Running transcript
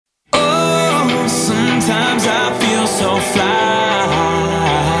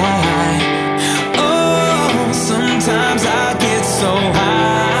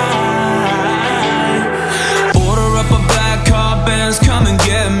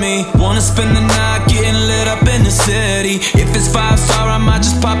me. Wanna spend the night getting lit up in the city. If it's 5-star, I might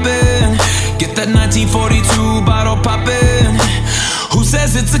just pop in. Get that 1942 bottle poppin'. Who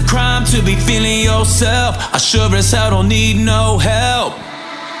says it's a crime to be feeling yourself? I sure as hell don't need no help.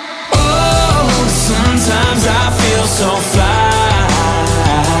 Oh, sometimes I feel so fly.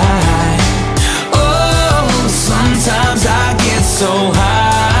 Oh, sometimes I get so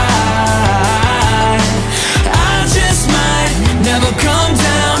high. I just might never come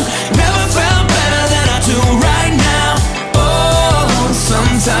down. Never felt better than I do right now. Oh,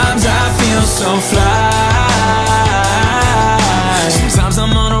 sometimes I feel so fly. Sometimes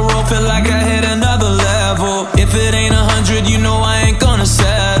I'm on a roll, feel like I hit another level. If it ain't 100, you know I ain't gonna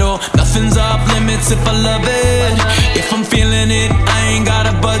settle. Nothing's off limits if I love it. If I'm feeling it, I ain't got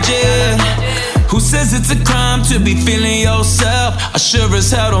a budget. Who says it's a crime to be feeling yourself? I sure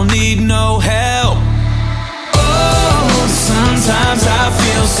as hell don't need no help. Oh, sometimes I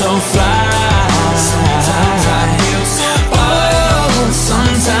feel so fly. Sometimes I feel so fly. Oh,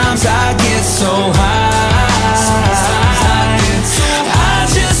 sometimes I get so high. Sometimes I get so high. I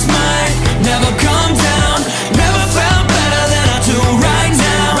just might never come down. Never felt better than I do right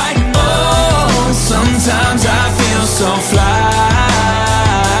now. Oh, sometimes I feel so fly.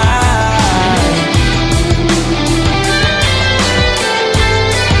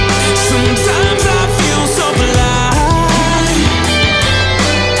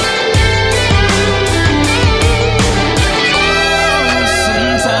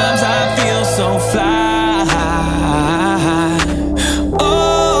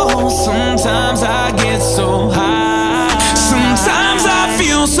 Sometimes I get so high. Sometimes I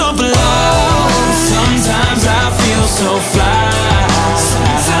feel so blind.